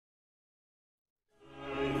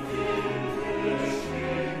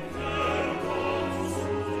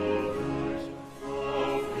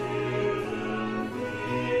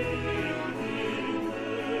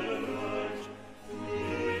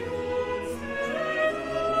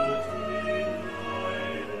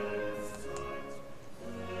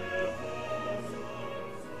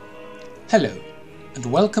Hello, and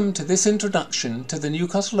welcome to this introduction to the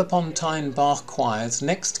Newcastle upon Tyne Bach Choir's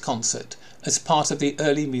next concert as part of the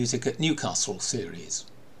Early Music at Newcastle series.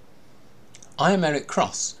 I am Eric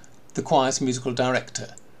Cross, the choir's musical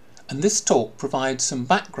director, and this talk provides some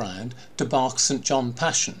background to Bach's St. John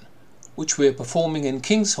Passion, which we are performing in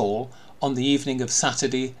King's Hall on the evening of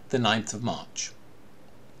Saturday, the 9th of March.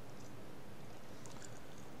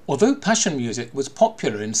 Although Passion music was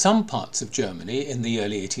popular in some parts of Germany in the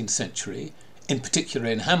early 18th century, in particular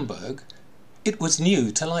in Hamburg, it was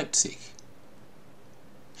new to Leipzig.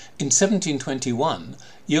 In 1721,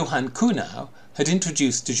 Johann Kuhnau had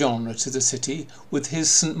introduced the genre to the city with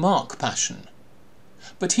his St. Mark Passion,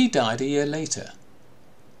 but he died a year later.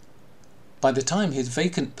 By the time his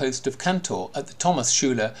vacant post of cantor at the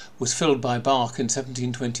Thomasschule was filled by Bach in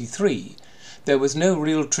 1723, there was no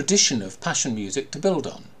real tradition of Passion music to build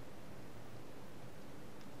on.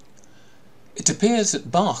 It appears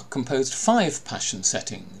that Bach composed 5 Passion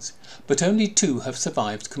settings, but only 2 have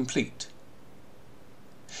survived complete.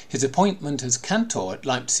 His appointment as cantor at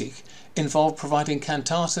Leipzig involved providing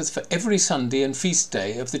cantatas for every Sunday and feast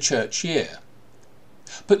day of the church year.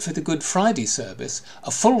 But for the Good Friday service,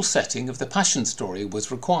 a full setting of the Passion story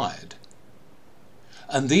was required.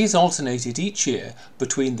 And these alternated each year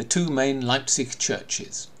between the 2 main Leipzig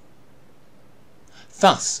churches.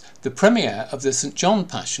 Thus, the premiere of the St. John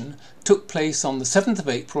Passion took place on the 7th of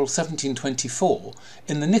April 1724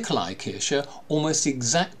 in the Nikolaikirche almost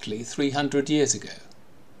exactly 300 years ago.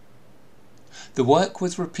 The work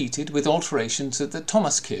was repeated with alterations at the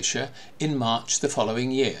Thomaskirche in March the following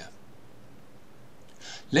year.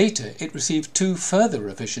 Later it received 2 further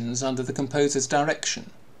revisions under the composer's direction,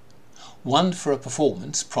 one for a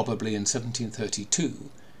performance, probably in 1732,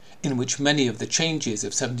 in which many of the changes of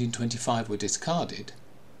 1725 were discarded,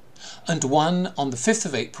 and one on the 5th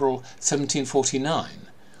of April 1749,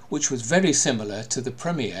 which was very similar to the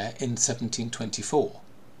premiere in 1724.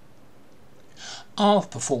 Our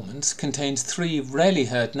performance contains 3 rarely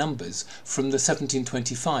heard numbers from the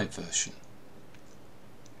 1725 version.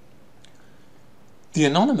 The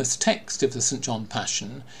anonymous text of the St. John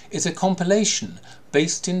Passion is a compilation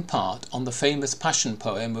based in part on the famous Passion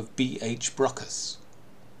poem of B.H. Brockus.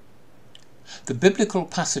 The biblical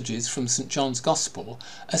passages from St. John's Gospel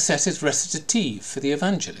are set as recitative for the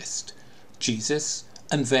evangelist, Jesus,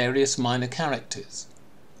 and various minor characters,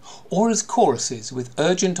 or as choruses with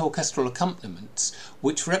urgent orchestral accompaniments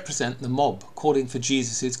which represent the mob calling for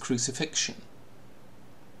Jesus' crucifixion.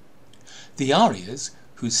 The arias,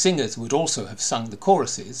 whose singers would also have sung the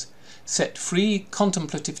choruses, set free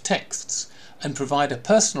contemplative texts and provide a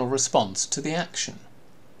personal response to the action.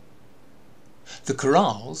 The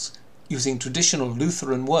chorales, using traditional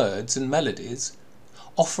Lutheran words and melodies,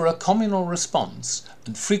 offer a communal response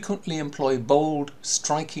and frequently employ bold,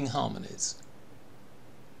 striking harmonies.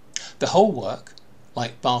 The whole work,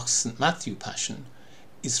 like Bach's St. Matthew Passion,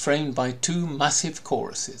 is framed by 2 massive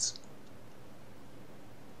choruses.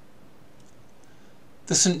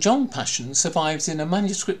 The St. John Passion survives in a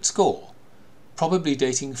manuscript score, probably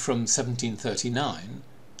dating from 1739,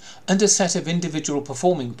 and a set of individual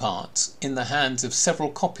performing parts in the hands of several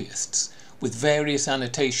copyists with various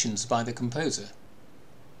annotations by the composer.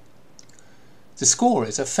 The score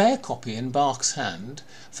is a fair copy in Bach's hand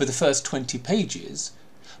for the first 20 pages,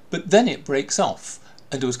 but then it breaks off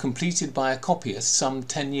and was completed by a copyist some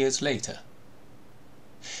 10 years later.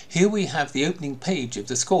 Here we have the opening page of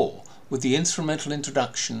the score with the instrumental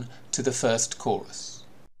introduction to the first chorus.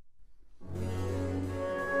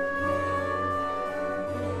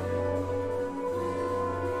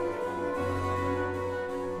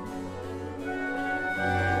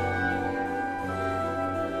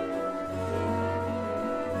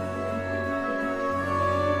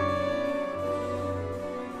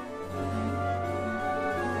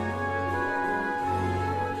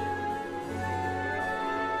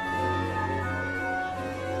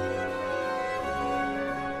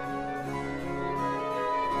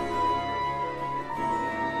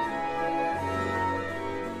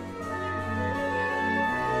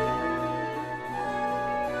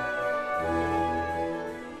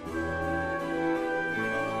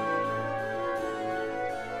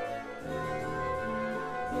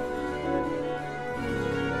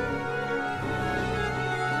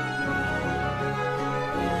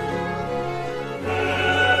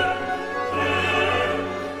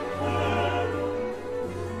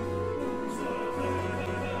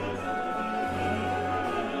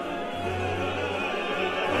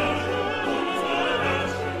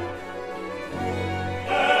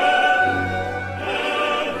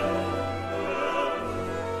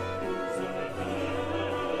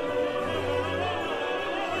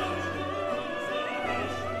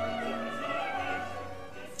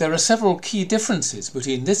 There are several key differences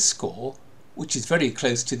between this score, which is very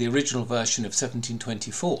close to the original version of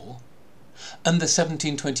 1724, and the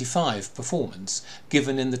 1725 performance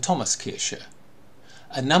given in the Thomaskirche,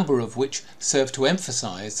 a number of which serve to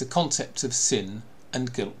emphasize the concepts of sin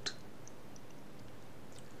and guilt.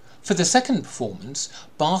 For the second performance,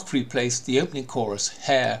 Bach replaced the opening chorus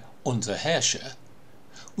Herr, unser Herrscher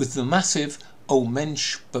with the massive O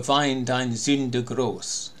Mensch, bewein dein Sünde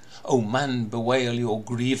groß, O man, bewail your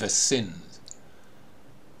grievous sins,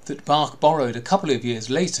 that Bach borrowed a couple of years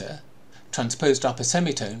later, transposed up a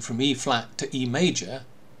semitone from E flat to E major,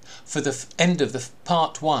 for the end of the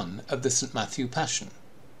part 1 of the St. Matthew Passion.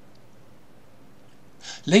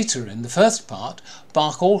 Later in the first part,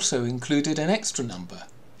 Bach also included an extra number,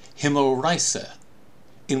 Himmelreißer,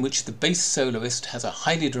 in which the bass soloist has a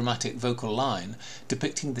highly dramatic vocal line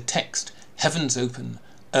depicting the text, Heavens open,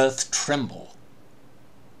 earth tremble.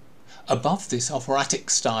 Above this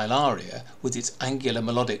operatic-style aria, with its angular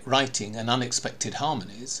melodic writing and unexpected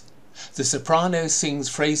harmonies, the soprano sings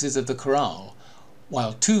phrases of the chorale,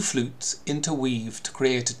 while two flutes interweave to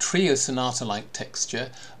create a trio sonata-like texture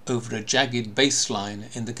over a jagged bass line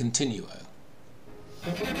in the continuo.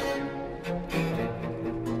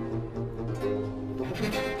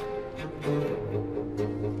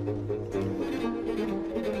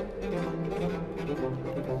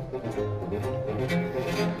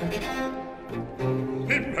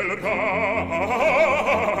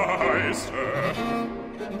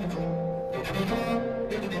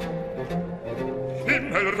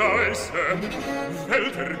 Himmelreise,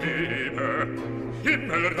 Welt der Liebe,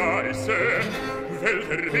 Himmelreise, Welt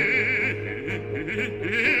der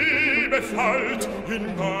Liebe, fallt in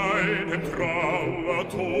meinen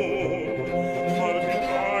Trauerton, fallt in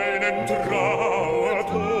meinen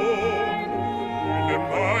Trauerton, in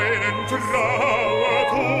meinen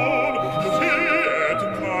Trauerton, wird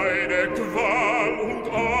meine Qual und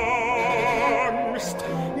Angst,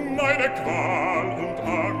 meine Qual und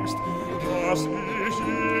Angst, dass ich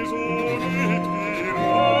so mit dir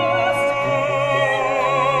leide.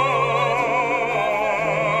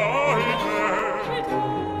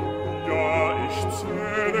 Ja, ich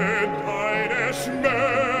zähle deine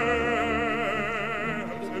Schmerzen,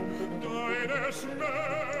 deine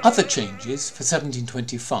Schmerzen. Other changes for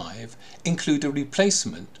 1725 include a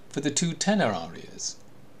replacement for the two tenor arias.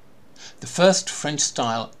 The first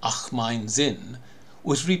French-style Ach mein Sinn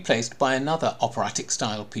was replaced by another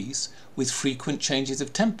operatic-style piece with frequent changes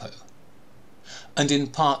of tempo. And in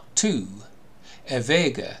part 2,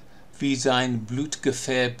 Erwäge wie sein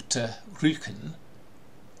blutgefärbter Rücken,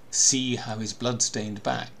 see how his blood-stained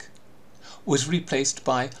back, was replaced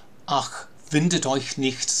by Ach, windet euch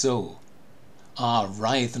nicht so, ah,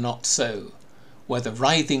 writhe not so, where the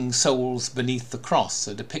writhing souls beneath the cross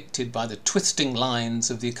are depicted by the twisting lines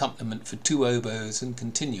of the accompaniment for two oboes and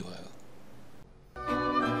continuo.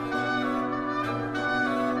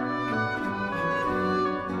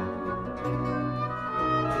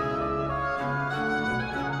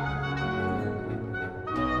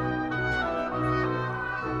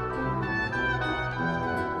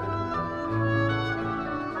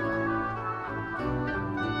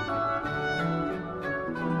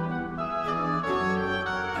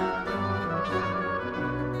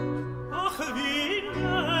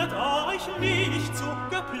 Nicht so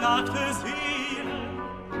geplagte Seelen.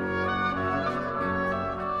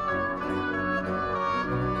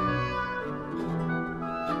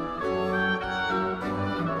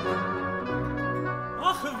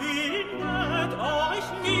 Ach, windet euch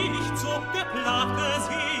nicht so geplagte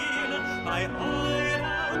Seelen bei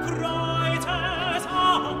eurer Kreites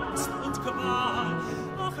Angst und Qual.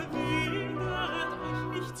 Ach, windet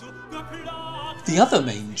euch nicht so geplagte. The other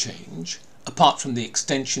main change, apart from the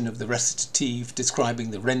extension of the recitative describing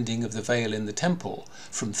the rending of the veil in the temple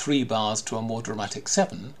from 3 bars to a more dramatic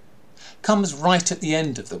 7, comes right at the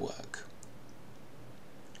end of the work.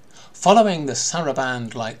 Following the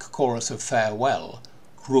saraband-like chorus of Farewell,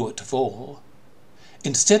 Ruhet wohl,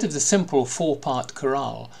 instead of the simple 4-part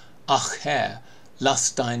chorale Ach Herr,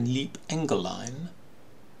 lass dein lieb Engelein,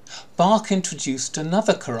 Bach introduced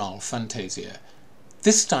another chorale fantasia,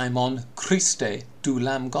 this time on Christe, du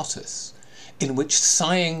Lamm Gottes, in which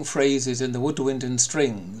sighing phrases in the woodwind and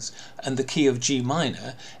strings and the key of G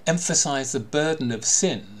minor emphasize the burden of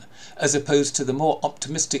sin, as opposed to the more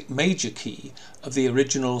optimistic major key of the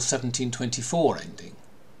original 1724 ending.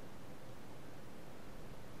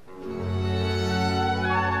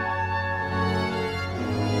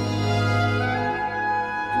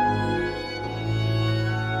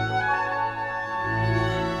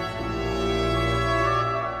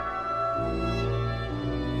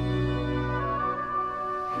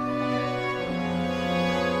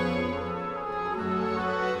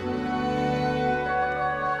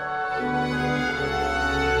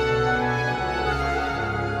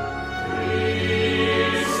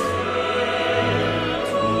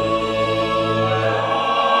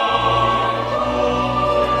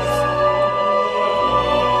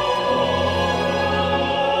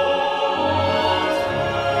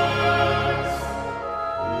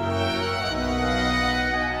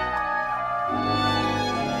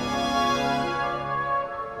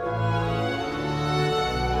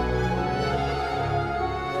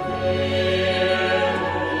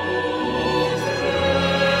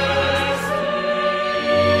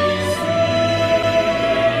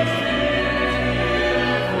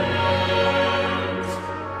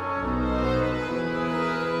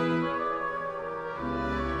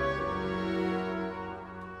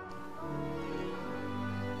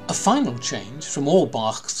 A final change from all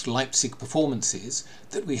Bach's Leipzig performances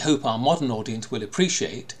that we hope our modern audience will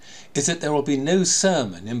appreciate is that there will be no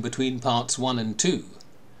sermon in between parts 1 and 2,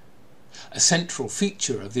 a central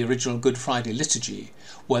feature of the original Good Friday liturgy,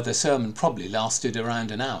 where the sermon probably lasted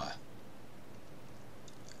around an hour.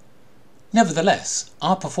 Nevertheless,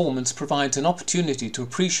 our performance provides an opportunity to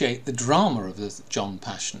appreciate the drama of the John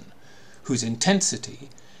Passion, whose intensity,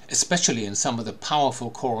 especially in some of the powerful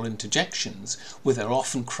choral interjections with their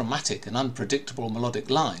often chromatic and unpredictable melodic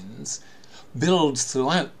lines, builds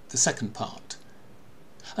throughout the second part,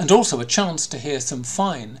 and also a chance to hear some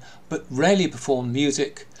fine but rarely performed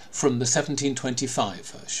music from the 1725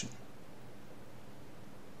 version.